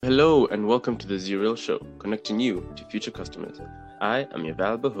Hello and welcome to the Zuriel show, connecting you to future customers. I am your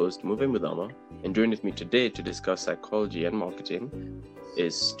valuable host, Muvya Muthama, and joined with me today to discuss psychology and marketing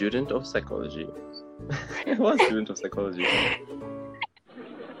is student of psychology. What student of psychology?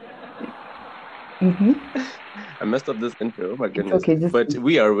 I messed up this intro, my goodness. okay, But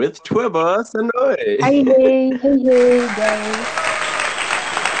we are with Tweba Senoi. Hey, guys.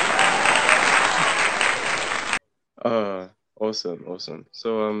 Awesome.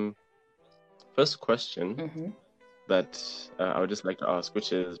 So, first question that I would just like to ask,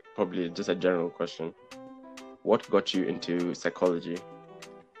 which is probably just a general question. What got you into psychology?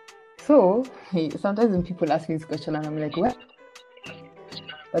 So, sometimes when people ask me this question and I'm like, what?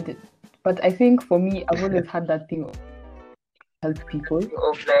 But I think for me, I've always had that thing of help people.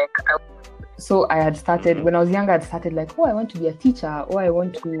 So I had started, when I was younger, I had started like, I want to be a teacher,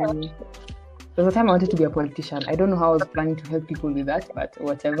 there was a time I wanted to be a politician. I don't know how I was planning to help people with that, but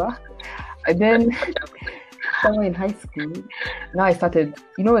whatever. And then somewhere in high school, now I started,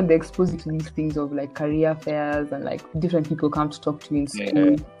 when they expose you to these things of like career fairs and like different people come to talk to you in school.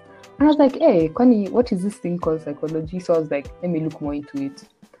 And I was like, hey, Kwani, what is this thing called psychology? So I was like, let me look more into it.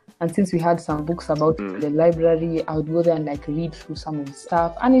 And since we had some books about it in the library, I would go there and like read through some of the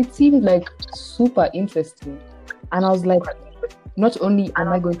stuff. And it seemed like super interesting. And I was like, not only am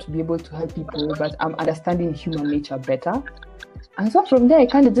I going to be able to help people, but I'm understanding human nature better. And so from there, I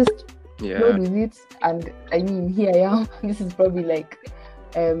kind of just flowed with it. And I mean, here I am. This is probably like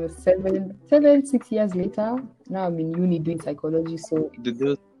 6 years later. Now I'm in uni doing psychology. So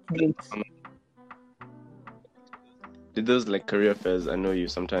great. Did those like career fairs annoy you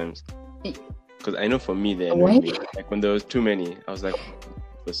sometimes? Because I know for me they annoyed me. Like when there was too many, I was like,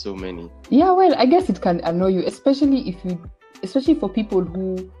 there's so many. Yeah, well, I guess it can annoy you, especially for people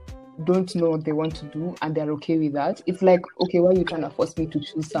who don't know what they want to do and they're okay with that. It's like, okay, why are you trying to force me to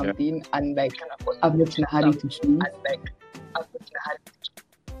choose something and like I'm not in a hurry to choose?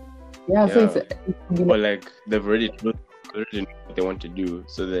 So it's like they've already know what they want to do,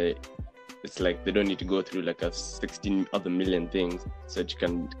 so it's like they don't need to go through like 16 other million things so that you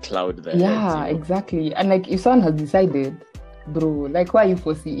can cloud their heads, exactly. And like if someone has decided, bro, like why are you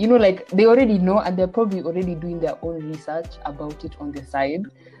forcing? Like they already know and they're probably already doing their own research about it on the side.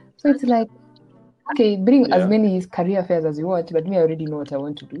 So it's like, okay, bring as many career fairs as you want, but me, I already know what I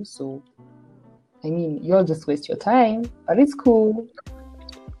want to do. So, I mean, you'll just waste your time, but it's cool.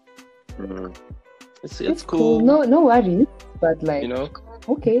 It's cool. No worries, but like,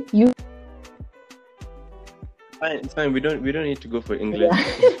 okay, you. It's fine. We don't need to go for English.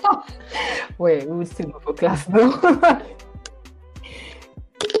 Wait, we would still go for class though.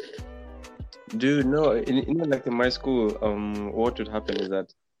 Dude, no. Like in my school, what would happen is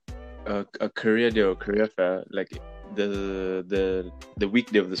that a career day or career fair, like the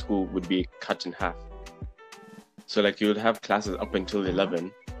weekday of the school would be cut in half. So like you would have classes up until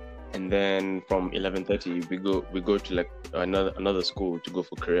 11, and then from 11:30 we go to like another school to go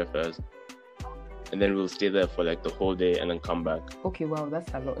for career fairs. And then we'll stay there for like the whole day and then come back. Okay, wow,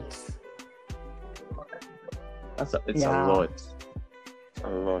 that's a lot. It's a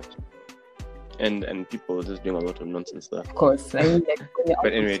lot. And people are just doing a lot of nonsense there. Of course. I mean,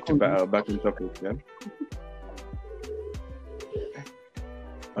 but anyway, back to the topic, yeah?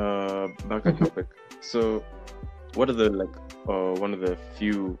 Back to the topic. So, what are the one of the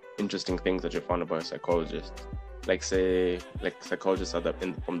few interesting things that you found about a psychologist? Like say, like psychologists are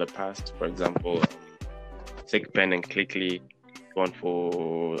from the past, for example, Thigpen and Clickley gone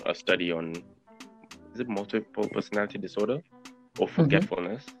for a study on, is it multiple personality disorder or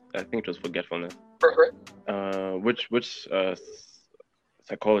forgetfulness? I think it was forgetfulness. Which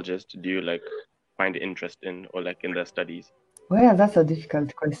psychologist do you like find interest in or like in their studies? Well, that's a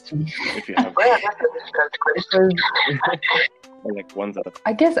difficult question. If you have, or like ones that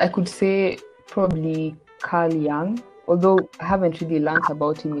I guess I could say probably Carl Jung, although I haven't really learned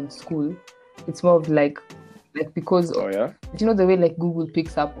about him in school. It's more of like because the way like Google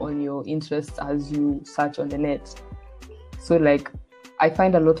picks up on your interests as you search on the net. So like I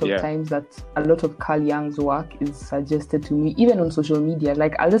find a lot of times that a lot of Carl Jung's work is suggested to me, even on social media.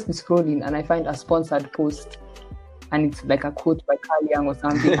 Like I'll just be scrolling and I find a sponsored post and it's like a quote by Carl Jung or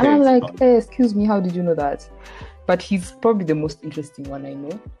something. And I'm like, hey, excuse me, how did you know that? But he's probably the most interesting one I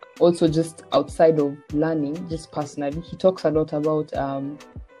know. Also, just outside of learning, just personally, he talks a lot about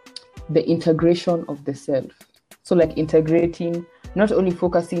the integration of the self. So like integrating, not only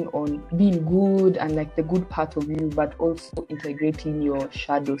focusing on being good and like the good part of you, but also integrating your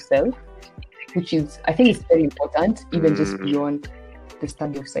shadow self, which is, I think it's very important, even just beyond the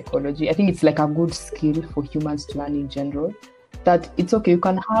study of psychology. I think it's like a good skill for humans to learn in general. that it's okay, you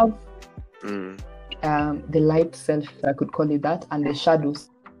can have the light self, if I could call it that, and the shadows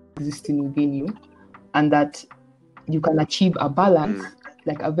existing within you, and that you can achieve a balance,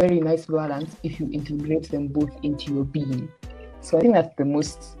 like a very nice balance, if you integrate them both into your being. So I think that's the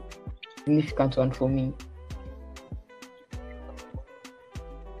most significant one for me.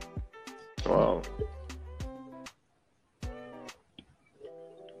 Wow.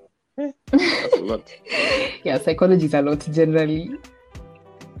 That's a lot. Yeah, psychology is a lot generally.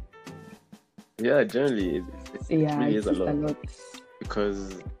 Yeah, generally, it really is a lot. A lot.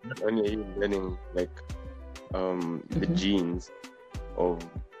 Because not only are you learning like the genes of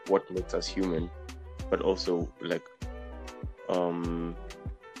what makes us human, but also like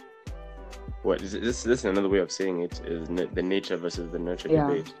what is it? This is another way of saying it, is the nature versus the nurture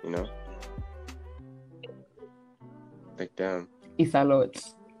debate, you know? Like, damn, it's a lot.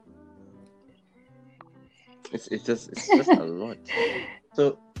 It's just a lot.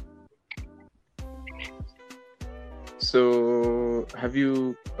 So have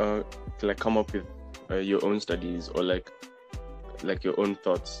you like come up with your own studies, or like your own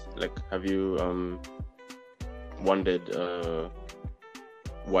thoughts? Like, have you wondered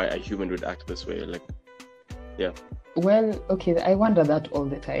why a human would act this way? Like, yeah. Well, okay, I wonder that all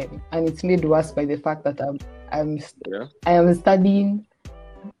the time, and it's made worse by the fact that I am studying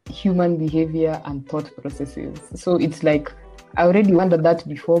human behavior and thought processes. So it's like I already wondered that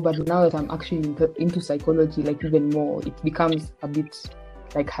before, but now that I'm actually into psychology, like even more, it becomes a bit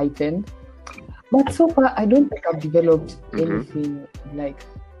like heightened. But so far, I don't think I've developed anything like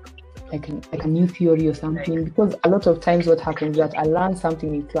a new theory or something, because a lot of times what happens is that I learn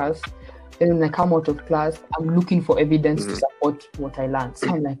something in class, and when I come out of class, I'm looking for evidence to support what I learned. So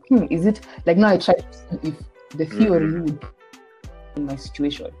I'm like, is it like, now I try to see if the theory would in my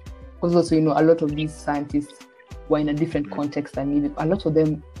situation, because also, you know, a lot of these scientists were in a different context than me. A lot of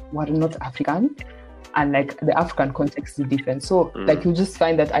them were not African, and like the African context is different. So like you just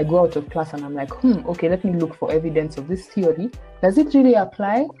find that I go out of class and I'm like, okay, let me look for evidence of this theory. Does it really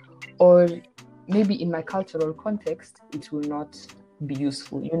apply? Or maybe in my cultural context, it will not be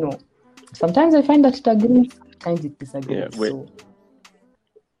useful, you know. Sometimes I find that it agrees, sometimes it disagrees. Yeah, so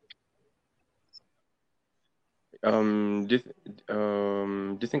do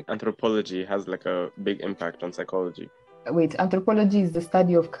you think anthropology has like a big impact on psychology? Wait, anthropology is the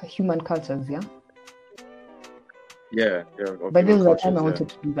study of human cultures, yeah? Yeah. But there's a time I wanted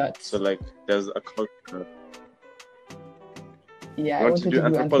to do that. So like, there's a culture. Yeah, I wanted to do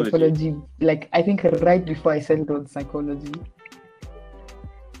anthropology. Like, I think right before I settled on psychology.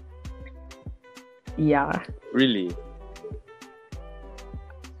 Yeah. Really?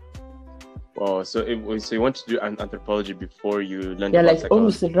 Oh, so you want to do anthropology before you learned about psychology?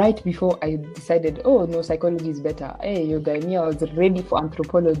 Almost right before I decided, oh no, psychology is better. Hey, you guys, I was ready for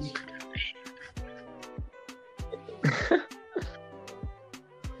anthropology.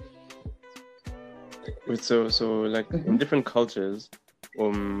 So like in different cultures, like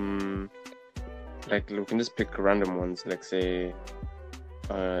we can just pick random ones, like say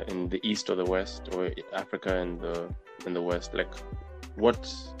in the East or the West, or Africa and in the West, like what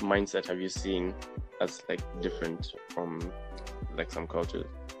mindset have you seen as like different from like some cultures?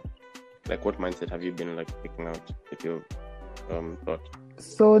 Like what mindset have you been like picking out if you thought?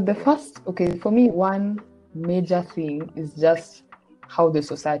 So the first, okay, for me, one major thing is just how the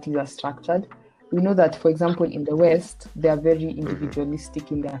societies are structured. We know that, for example, in the West, they are very individualistic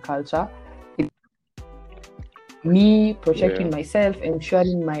in their culture. Me protecting myself,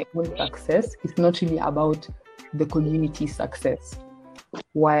 ensuring my own success is not really about the community success.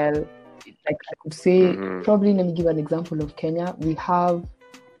 While, like I could say, probably let me give an example of Kenya. We have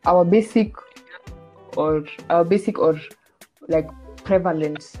our basic or like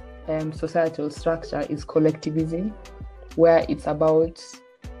prevalent societal structure is collectivism, where it's about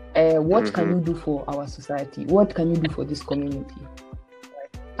what can you do for our society? What can you do for this community?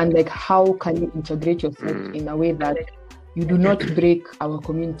 And like, how can you integrate yourself in a way that you do not break our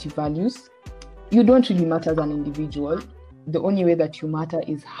community values? You don't really matter as an individual. The only way that you matter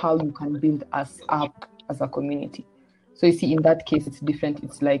is how you can build us up as a community. So you see, in that case, it's different.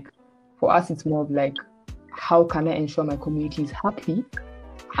 It's like, for us, it's more of like, how can I ensure my community is happy?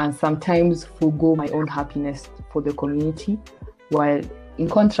 And sometimes forgo my own happiness for the community. While in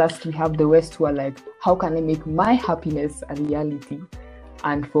contrast, we have the West who are like, how can I make my happiness a reality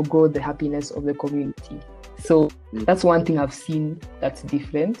and forgo the happiness of the community? So that's one thing I've seen that's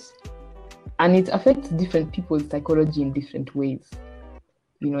different. And it affects different people's psychology in different ways.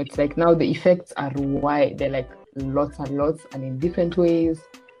 You know, it's like now the effects are wide. They're like lots and lots, and in different ways,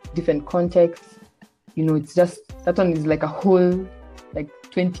 different contexts. it's just, that one is like a whole, like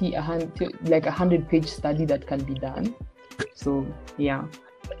 100-page study that can be done. So yeah,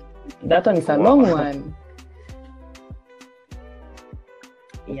 that one is a long one.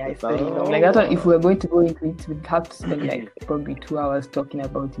 Yeah, it's very long. Like that one, if we were going to go into it, we'd have to spend like probably 2 hours talking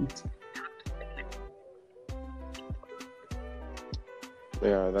about it.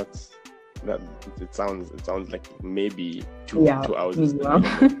 Yeah, it sounds like maybe two hours,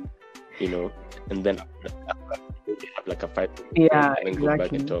 you know, and then have like a 5 minute and then go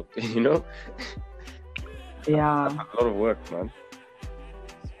back and talk, you know. Yeah, that's a lot of work, man.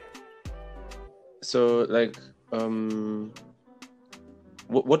 So like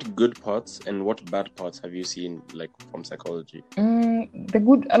what good parts and what bad parts have you seen like from psychology? A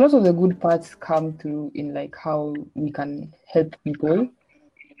lot of the good parts come through in like how we can help people.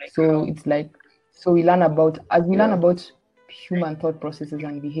 So it's like, we learn about human thought processes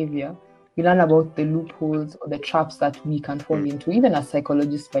and behavior. We learn about the loopholes or the traps that we can fall into, even as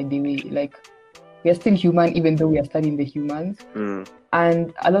psychologists, by the way. Like, we are still human, even though we are studying the humans.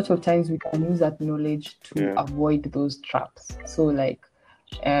 And a lot of times we can use that knowledge to avoid those traps. So like,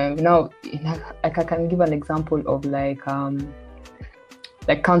 now, like I can give an example of like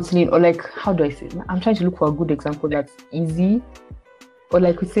counseling, or like, how do I say it? I'm trying to look for a good example that's easy. Or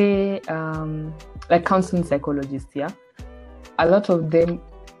like we say, like counseling psychologists, yeah? A lot of them,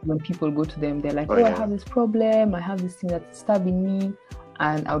 when people go to them, they're like, I have this problem, I have this thing that's disturbing me,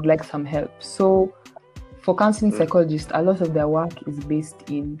 and I would like some help. So for counseling psychologists, a lot of their work is based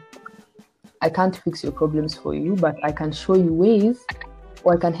in, I can't fix your problems for you, but I can show you ways,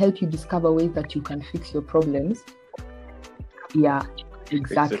 or I can help you discover ways that you can fix your problems. Yeah,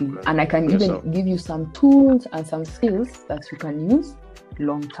 exactly. And I can even give you some tools and some skills that you can use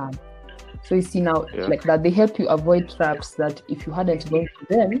long term. So you see now, like that, they help you avoid traps that if you hadn't gone to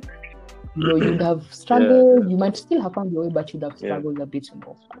them, you'd have struggled. You might still have found your way, but you'd have struggled a bit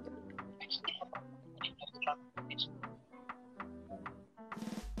more.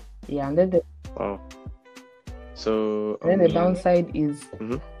 Yeah, and then the downside is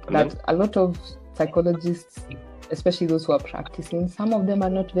that a lot of psychologists, especially those who are practicing, some of them are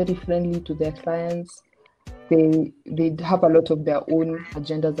not very friendly to their clients. They have a lot of their own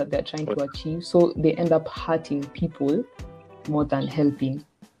agendas that they're trying to achieve, so they end up hurting people more than helping.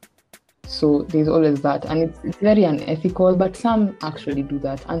 So there's always that, and it's very unethical, but some actually do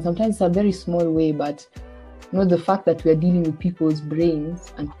that, and sometimes it's a very small way, but the fact that we are dealing with people's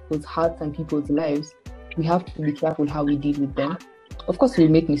brains and people's hearts and people's lives, we have to be careful how we deal with them. Of course, we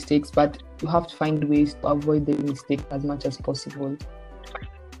make mistakes, but you have to find ways to avoid the mistake as much as possible.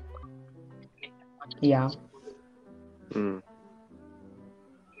 Yeah.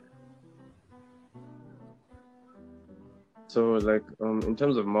 So like in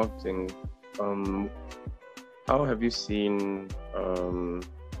terms of marketing, how have you seen or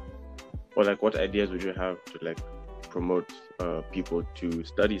like what ideas would you have to like promote people to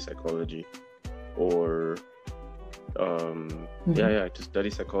study psychology, or to study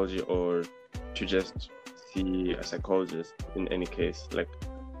psychology, or to just see a psychologist in any case, like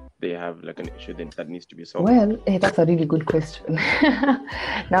they have like an issue that needs to be solved? Well, that's a really good question.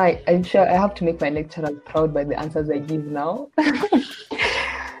 Now I'm sure I have to make my lecturers proud by the answers I give now.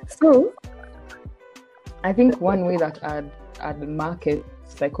 So I think one way that I'd market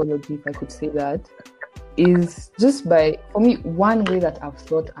psychology, if I could say that, is just by, for me, one way that I've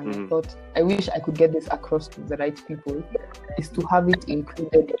thought, and I thought I wish I could get this across to the right people, is to have it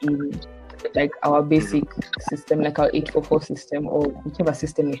included in like our basic system, like our 844 system, or whichever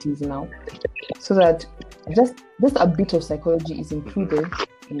system it is now, so that just a bit of psychology is included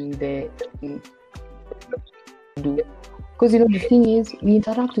in because the thing is, we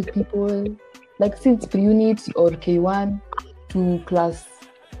interact with people like since pre-unit or K1 to class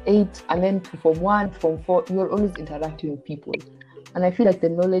 8, and then to Form 1, Form 4, you're always interacting with people, and I feel like the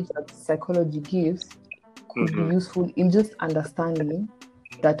knowledge that psychology gives could be useful in just understanding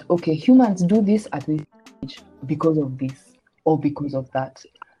that, okay, humans do this at this age because of this or because of that.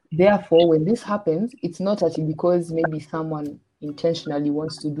 Therefore, when this happens, it's not actually because maybe someone intentionally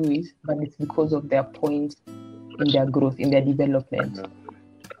wants to do it, but it's because of their point in their growth, in their development.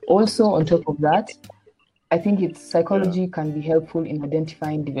 Also, on top of that, I think psychology can be helpful in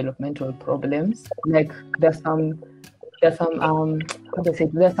identifying developmental problems. Like there's some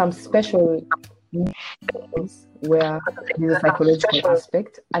special where there's a psychological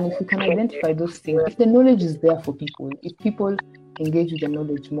aspect, and if you can identify those things, if the knowledge is there for people, if people engage with the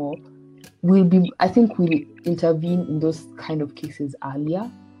knowledge more, we'll intervene in those kind of cases earlier,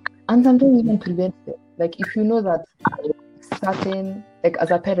 and sometimes even prevent them. Like if you know that certain, like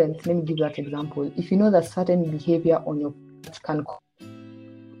as a parent, let me give that example. If you know that certain behavior on your part can call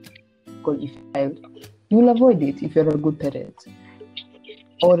if child, you will avoid it if you're a good parent.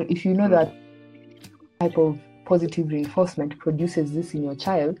 Or if you know that type of positive reinforcement produces this in your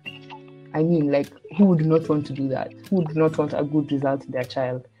child, I mean, like, who would not want to do that? Who would not want a good result in their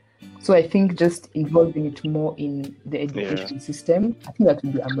child? So I think just involving it more in the education system, I think that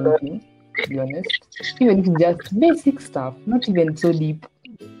would be amazing, to be honest. Even if it's just basic stuff, not even so deep.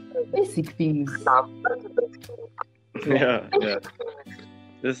 Basic things. Yeah.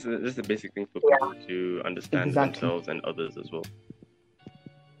 This is the basic thing for people to understand themselves and others as well.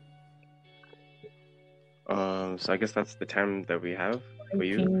 So I guess that's the time that we have for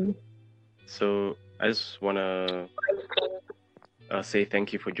you. So I just want to say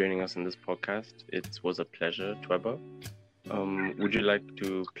thank you for joining us in this podcast. It was a pleasure, Tweba. Would you like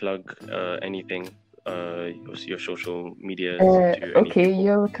to plug anything, your social media? Okay,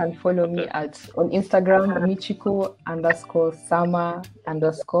 you can follow me on Instagram, Michiko_Sama_.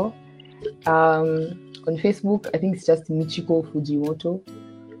 On Facebook, I think it's just Michiko Fujimoto.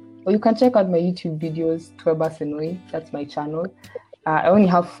 Or you can check out my YouTube videos, Tweba Senoi. That's my channel. I only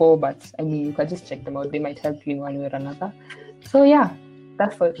have 4, but I mean, you can just check them out. They might help you in one way or another. So yeah,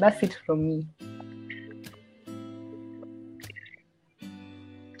 that's it from me.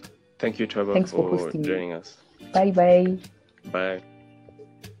 Thanks for joining us. Bye. Bye.